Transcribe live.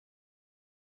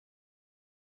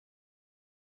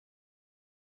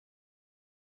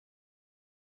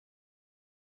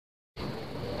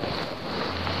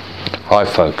Hi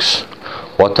folks,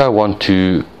 what I want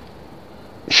to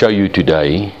show you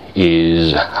today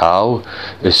is how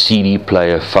a CD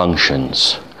player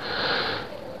functions.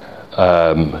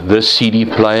 This CD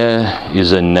player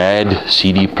is a NAD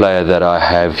CD player that I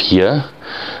have here,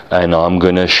 and I'm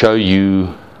going to show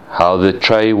you how the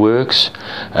tray works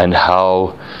and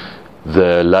how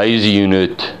the laser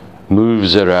unit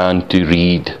moves around to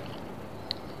read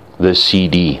the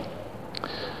CD.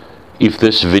 If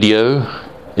this video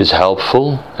is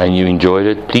helpful and you enjoyed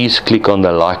it, please click on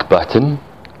the like button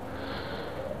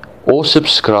or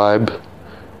subscribe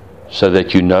so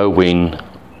that you know when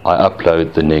I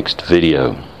upload the next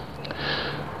video.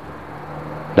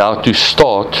 Now to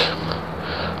start,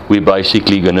 we're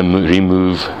basically going to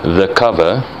remove the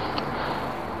cover.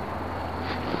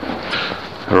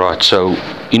 Right, so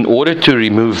in order to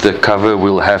remove the cover,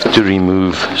 we'll have to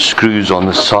remove screws on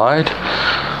the side.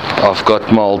 I've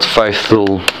got my old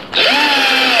faithful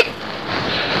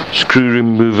screw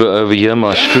remover over here,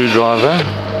 my screwdriver,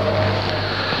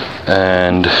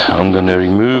 and I'm going to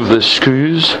remove the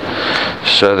screws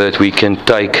so that we can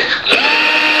take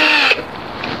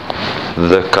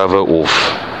the cover off.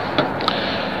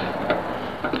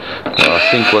 Now, I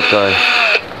think what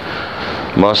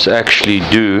I must actually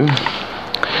do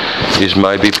is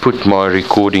maybe put my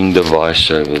recording device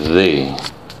over there.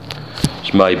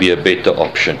 It's maybe a better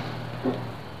option.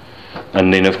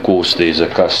 And then of course there's a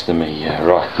customer here.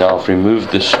 Right, now I've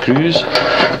removed the screws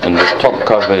and the top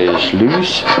cover is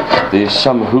loose. There's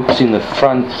some hooks in the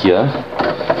front here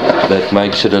that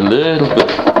makes it a little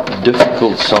bit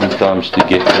difficult sometimes to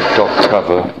get the top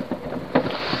cover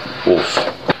off.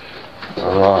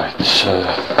 Alright, so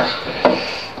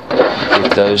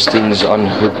get those things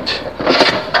unhooked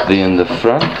there in the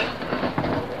front.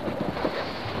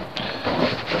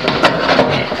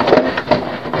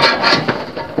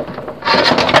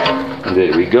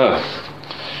 There we go.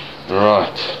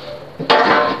 Right,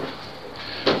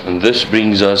 and this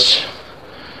brings us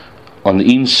on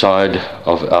the inside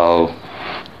of our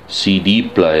CD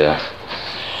player.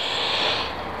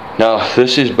 Now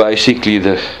this is basically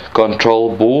the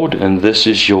control board, and this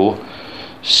is your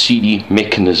CD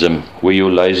mechanism where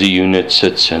your laser unit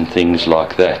sits and things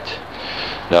like that.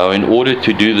 Now in order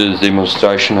to do this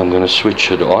demonstration, I'm going to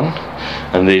switch it on,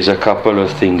 and there's a couple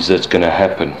of things that's going to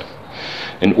happen.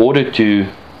 In order to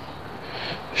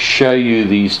show you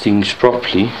these things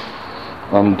properly,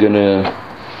 I'm going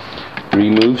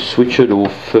to switch it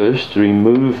off first,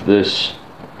 remove this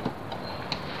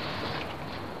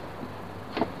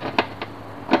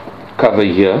cover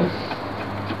here.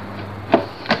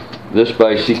 This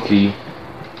basically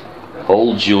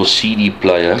holds your CD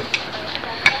player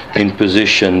in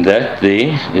position. That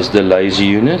there is the laser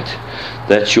unit,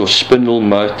 that's your spindle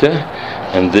motor,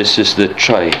 and this is the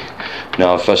tray.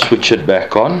 Now if I switch it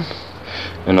back on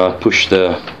and I push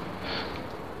the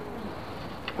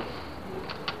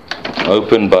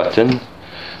open button,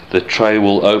 the tray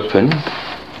will open.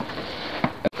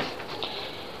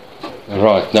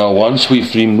 Right, now once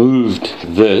we've removed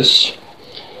this,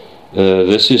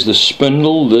 this is the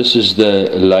spindle, this is the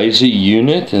laser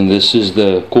unit, and this is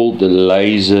called the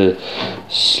laser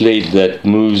sled that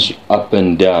moves up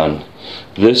and down.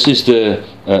 This is the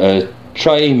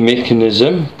tray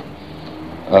mechanism.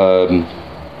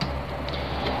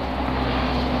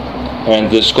 And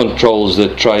this controls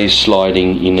the tray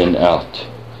sliding in and out.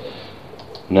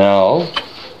 Now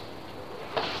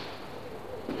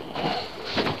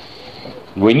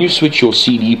when you switch your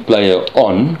CD player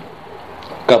on,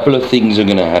 a couple of things are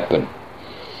going to happen.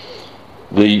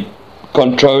 The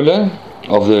controller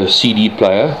of the CD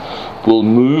player will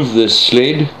move the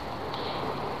sled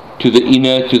to the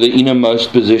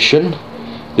innermost position.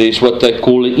 There's what they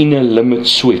call an inner limit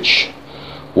switch.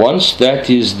 Once that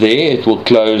is there, it will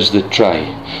close the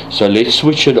tray. So let's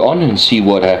switch it on and see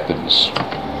what happens.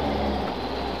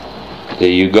 There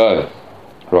you go.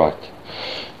 Right.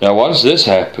 Now once this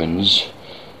happens,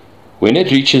 when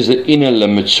it reaches the inner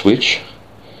limit switch,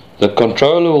 the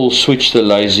controller will switch the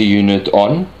laser unit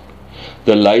on.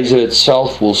 The laser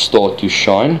itself will start to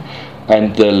shine,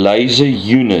 and the laser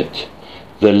unit,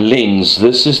 the lens,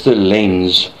 this is the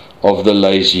lens of the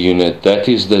laser unit, that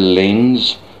is the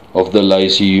lens of the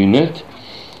laser unit,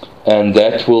 and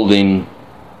that will then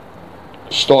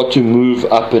start to move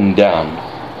up and down.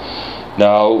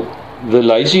 Now the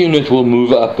laser unit will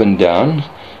move up and down,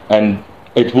 and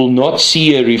it will not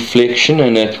see a reflection,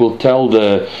 and it will tell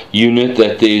the unit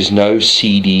that there is no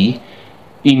CD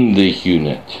in the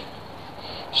unit.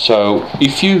 So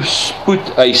if you put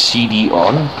a CD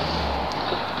on,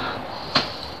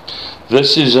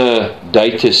 this is a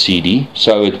data CD,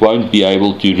 so it won't be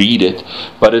able to read it,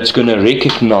 but it's going to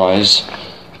recognize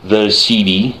the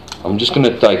CD. I'm just going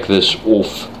to take this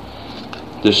off,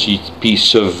 this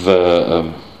piece of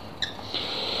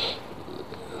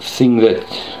thing, that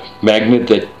magnet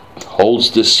that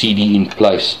holds the CD in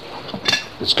place.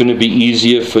 It's going to be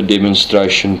easier for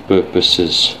demonstration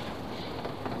purposes.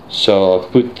 So I'll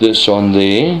put this on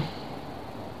there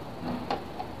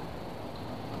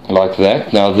like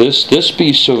that. Now this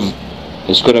piece of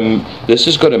this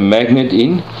has got a magnet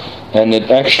in, and it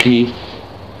actually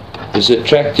is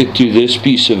attracted to this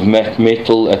piece of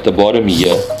metal at the bottom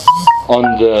here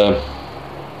on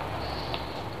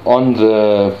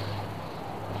the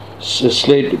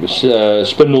sled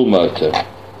spindle motor.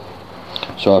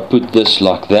 So I put this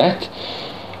like that.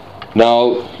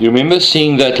 Now you remember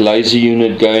seeing that laser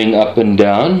unit going up and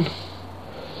down?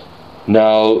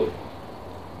 Now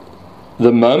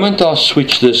the moment I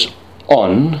switch this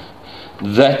on,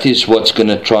 that is what's going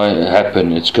to try and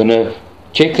happen. It's going to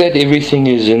check that everything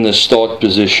is in the start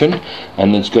position,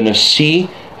 and it's going to see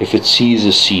if it sees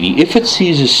a CD. If it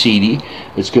sees a CD,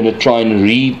 it's going to try and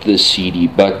read the CD,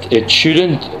 but it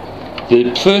shouldn't.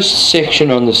 The first section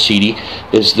on the CD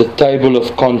is the table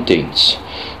of contents.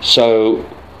 So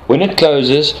when it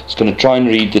closes, it's going to try and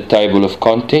read the table of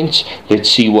contents. Let's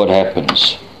see what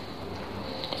happens.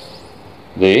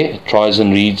 There, it tries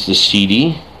and reads the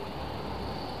CD,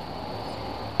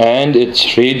 and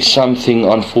it's read something.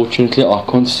 Unfortunately, I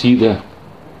can't see the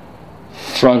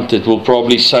front. It will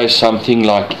probably say something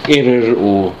like error,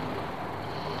 or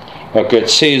okay, it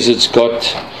says it's got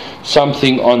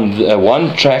something on the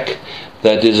one track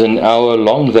that is an hour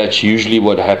long. That's usually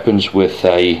what happens with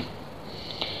a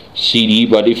CD,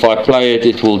 but if I play it,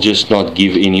 it will just not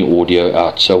give any audio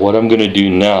out. So what I'm going to do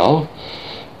now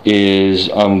is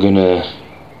I'm going to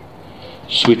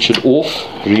switch it off,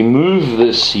 remove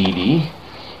the CD,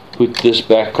 put this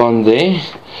back on there,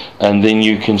 and then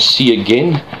you can see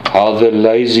again how the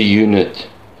laser unit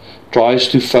tries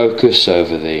to focus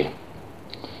over there.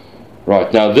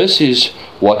 Right, now this is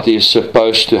what is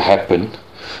supposed to happen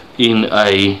in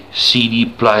a CD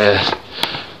player.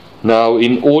 Now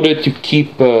in order to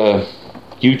keep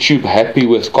YouTube happy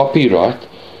with copyright,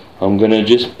 I'm going to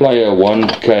just play a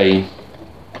 1K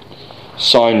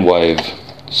sine wave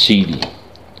CD.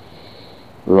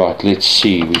 Right, let's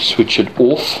see, we switch it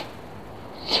off.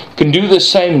 Can do the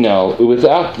same now.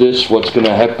 Without this, what's going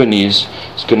to happen is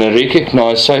it's going to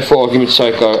recognize, say for argument's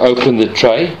sake, I open the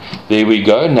tray. There we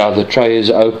go, now the tray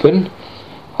is open.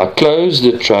 I close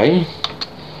the tray.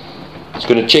 It's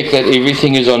going to check that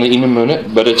everything is on in a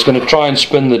minute, but it's going to try and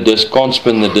spin the disc. Can't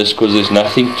spin the disc because there's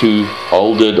nothing to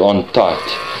hold it on tight,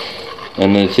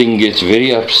 and the thing gets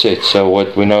very upset. So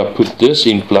when I put this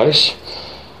in place,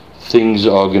 things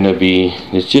are going to be,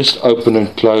 let's just open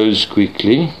and close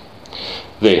quickly.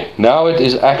 There, now it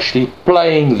is actually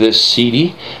playing this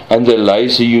CD, and the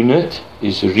laser unit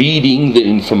is reading the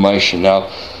information. Now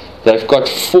they've got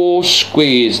 4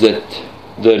 squares that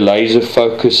the laser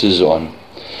focuses on,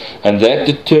 and that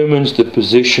determines the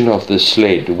position of the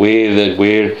sled, where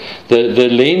the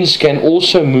lens can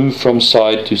also move from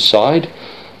side to side,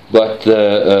 but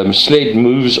the sled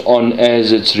moves on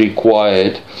as it's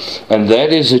required, and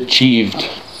that is achieved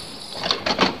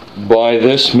by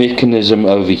this mechanism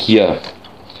over here.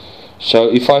 So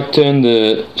if I turn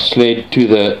the sled to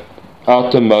the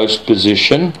outermost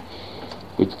position,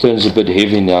 it turns a bit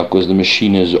heavy now because the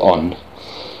machine is on.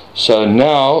 So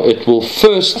now it will,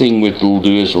 first thing it will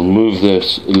do is it will move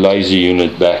this laser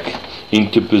unit back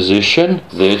into position.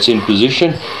 There it's in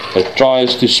position. It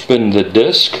tries to spin the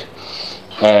disc,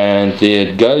 and there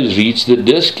it goes, reads the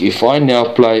disc. If I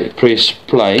now press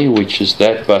play, which is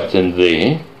that button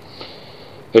there,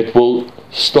 it will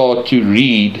start to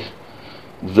read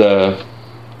the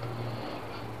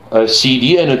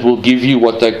CD, and it will give you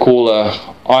what they call a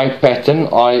eye pattern,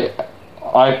 and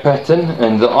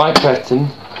the eye pattern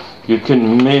you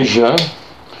can measure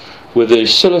with an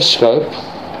oscilloscope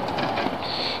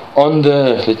on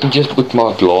the, let me just put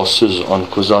my glasses on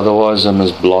because otherwise I'm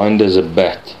as blind as a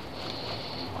bat.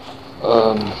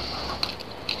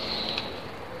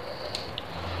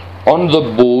 On the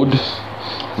board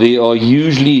there are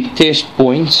usually test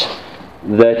points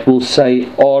that will say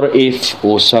RF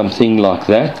or something like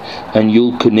that, and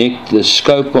you'll connect the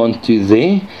scope onto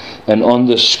there, and on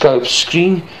the scope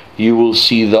screen you will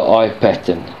see the eye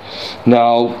pattern.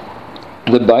 Now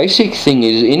the basic thing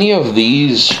is, any of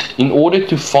these, in order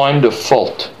to find a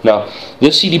fault, now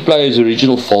this CD player's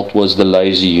original fault was the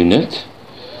laser unit,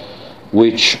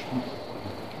 which,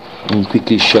 let me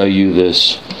quickly show you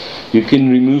this. You can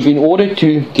remove, in order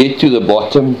to get to the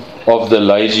bottom of the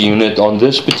laser unit on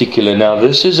this particular. Now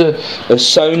this is a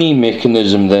Sony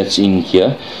mechanism that's in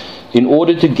here. In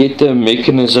order to get the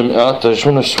mechanism out, I just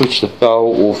want to switch the power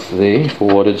off there for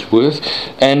what it's worth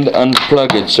and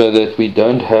unplug it so that we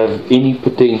don't have any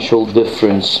potential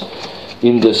difference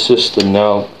in the system.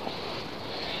 Now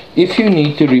if you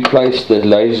need to replace the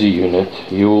laser unit,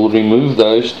 you will remove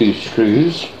those two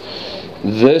screws.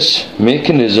 This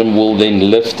mechanism will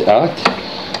then lift out.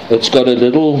 It's got a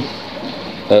little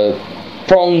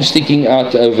prong sticking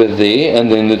out over there,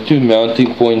 and then the two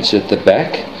mounting points at the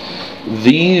back.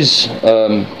 These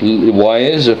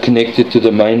wires are connected to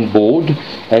the main board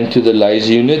and to the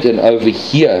laser unit, and over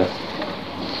here,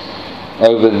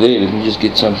 over there, let me just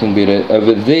get something better,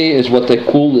 over there is what they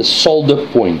call the solder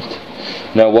point.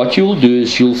 Now what you'll do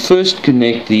is you'll first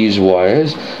connect these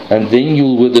wires, and then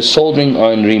you'll, with the soldering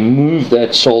iron, remove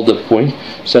that solder point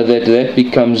so that that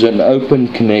becomes an open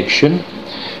connection.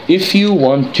 If you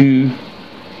want to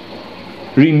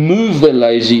remove the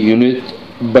laser unit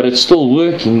but it's still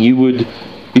working, you would,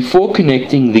 before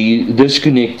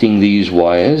disconnecting these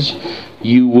wires,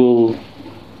 you will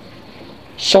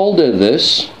solder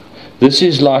this. This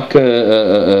is like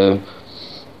a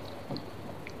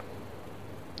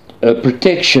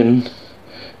protection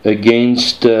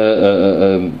against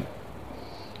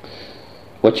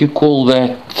what you call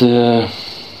that,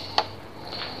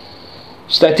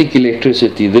 static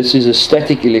electricity. This is a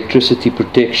static electricity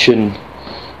protection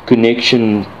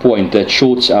connection point that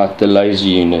shorts out the laser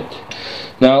unit.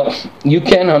 Now you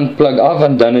can unplug.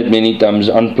 I've done it many times,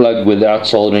 unplug without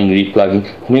soldering, replugging.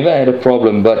 Never had a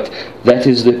problem, but that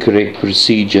is the correct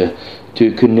procedure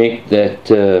to connect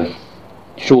that,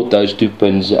 short those two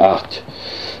pins out.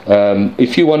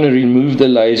 If you want to remove the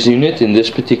laser unit in this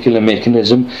particular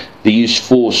mechanism, these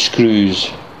 4 screws,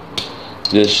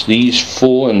 these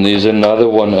 4, and there's another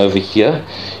one over here,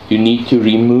 you need to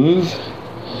remove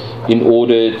in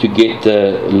order to get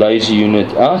the laser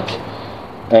unit out.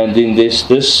 And then there's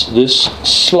this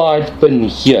slide pin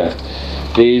here.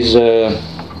 There's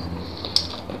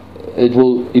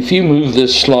if you move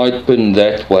this slide pin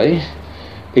that way,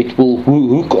 it will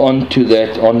hook onto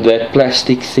that, on that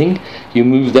plastic thing. You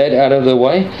move that out of the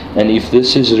way, and if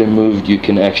this is removed, you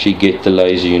can actually get the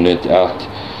laser unit out.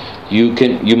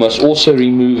 You must also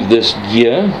remove this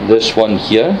gear, this one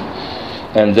here,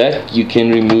 and that you can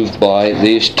remove by,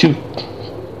 there's 2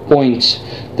 points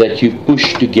that you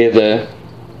push together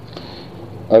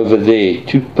over there,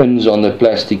 2 pins on the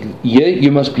plastic. Here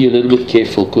you must be a little bit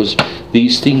careful, because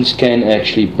these things can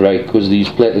actually break, because the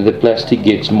plastic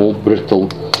gets more brittle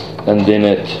and then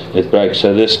it breaks.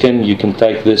 So you can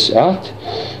take this out,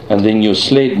 and then your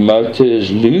sled motor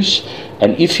is loose,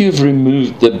 and if you've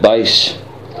removed the base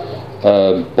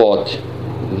part,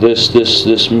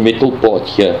 this metal part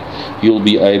here, you'll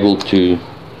be able to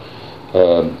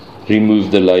remove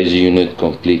the laser unit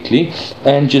completely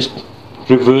and just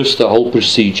reverse the whole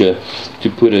procedure to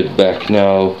put it back.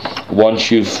 Now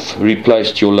once you've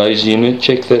replaced your laser unit,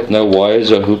 check that no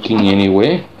wires are hooking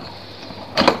anywhere,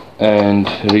 and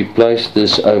replace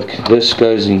this. This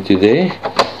goes into there,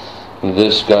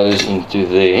 this goes into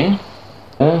there,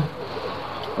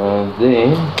 and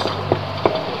then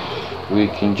we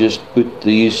can just put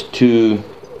these 2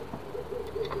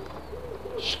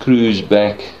 screws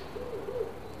back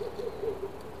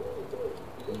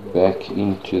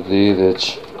into there.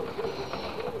 That's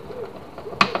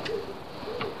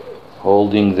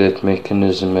holding that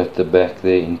mechanism at the back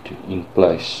there in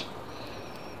place.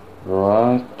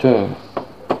 Right.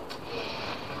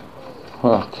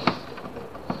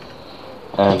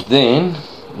 And then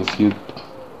if you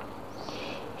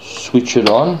switch it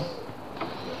on,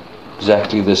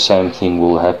 exactly the same thing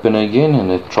will happen again,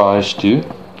 and it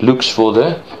looks for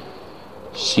the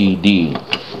CD.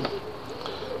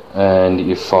 And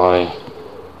if I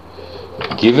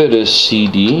give it a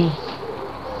CD,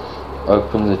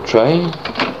 open the tray,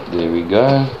 there we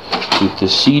go, put the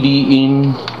CD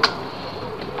in,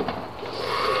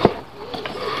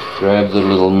 grab the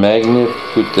little magnet,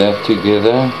 put that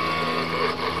together,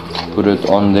 put it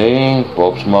on there,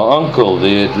 Bob's my uncle,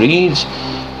 there it reads,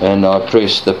 and I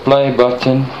press the play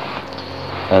button,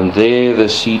 and there the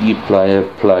CD player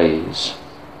plays.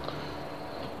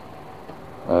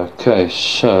 Okay,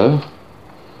 so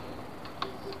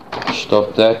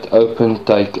stop that, open,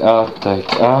 take out,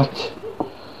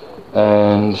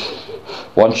 and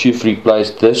once you've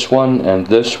replaced this one, and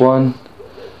the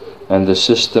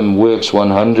system works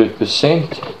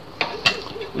 100%,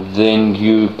 then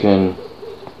you can,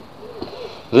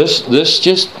 this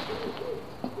just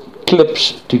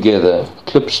clips together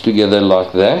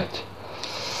like that,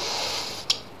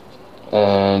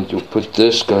 and you'll put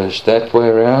this goes that way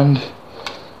around,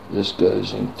 this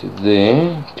goes into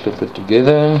there, clip it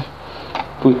together,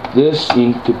 put this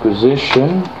into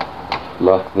position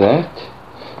like that.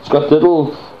 It's got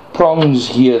little prongs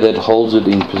here that holds it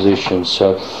in position.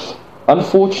 So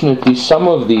unfortunately some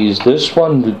of these, this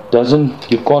one doesn't,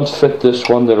 you can't fit this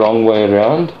one the wrong way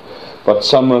around, but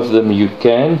some of them you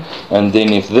can. And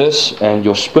then if this and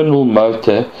your spindle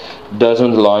motor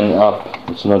doesn't line up,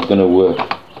 it's not going to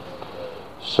work.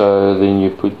 So then you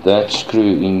put that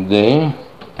screw in there.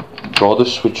 Rather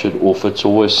switch it off, it's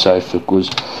always safer, because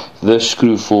this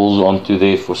screw falls onto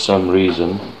there for some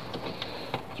reason.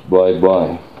 It's bye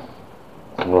bye.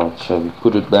 Right, so we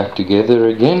put it back together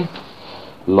again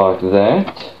like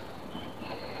that,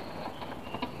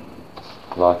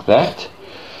 like that,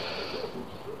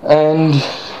 and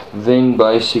then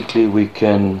basically we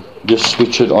can just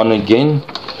switch it on again,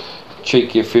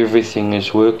 check if everything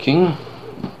is working.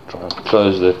 Try and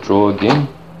close that drawer again.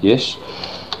 Yes,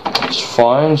 it's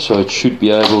fine, so it should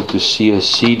be able to see a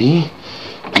CD.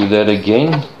 Do that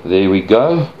again. There we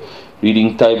go.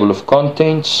 Reading table of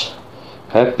contents.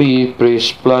 Happy,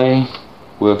 press play,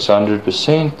 works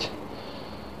 100%,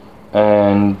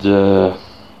 and the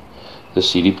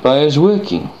CD player is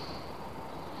working.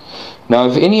 Now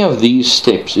if any of these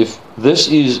steps, if this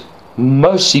is,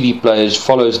 most CD players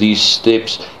follows these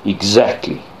steps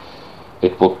exactly.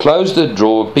 It will close the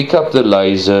drawer, pick up the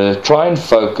laser, try and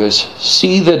focus,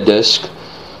 see the disc,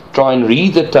 try and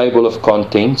read the table of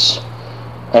contents,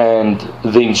 and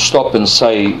then stop and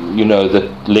say, you know, the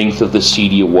length of the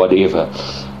CD or whatever.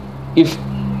 If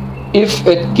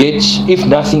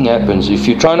nothing happens, if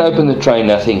you try and open the tray,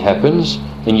 nothing happens,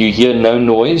 and you hear no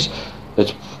noise,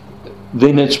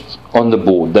 then it's on the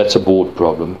board. That's a board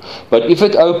problem. But if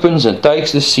it opens and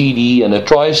takes the CD and it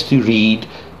tries to read,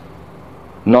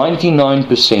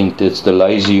 99% it's the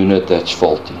laser unit that's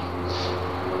faulty.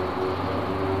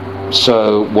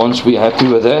 So once we're happy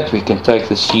with that, we can take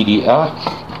the CD out,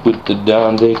 put it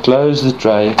down there, close the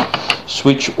tray,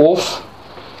 switch off,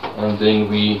 and then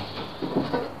we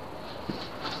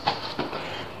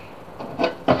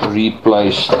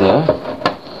replace the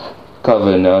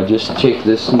cover. Now just check,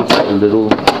 this needs a little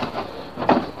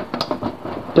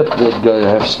tip that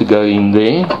has to go in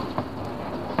there.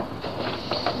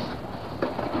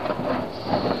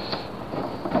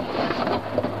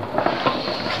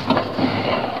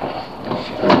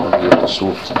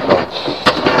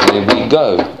 There we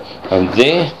go, and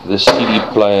there the CD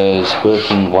player is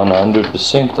working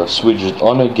 100%. I switch it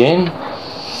on again,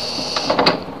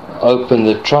 open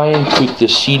the tray, put the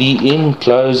CD in,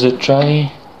 close the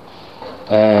tray,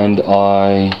 and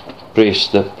I press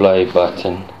the play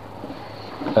button,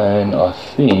 and I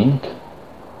think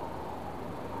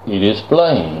it is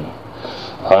playing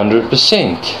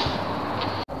 100%.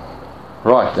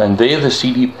 Right, and there the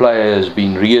CD player has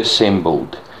been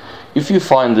reassembled. If you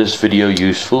find this video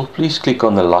useful, please click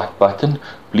on the like button.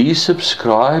 Please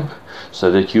subscribe so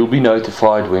that you'll be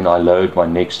notified when I load my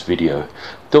next video.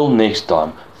 Till next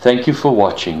time, thank you for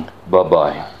watching. Bye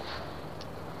bye.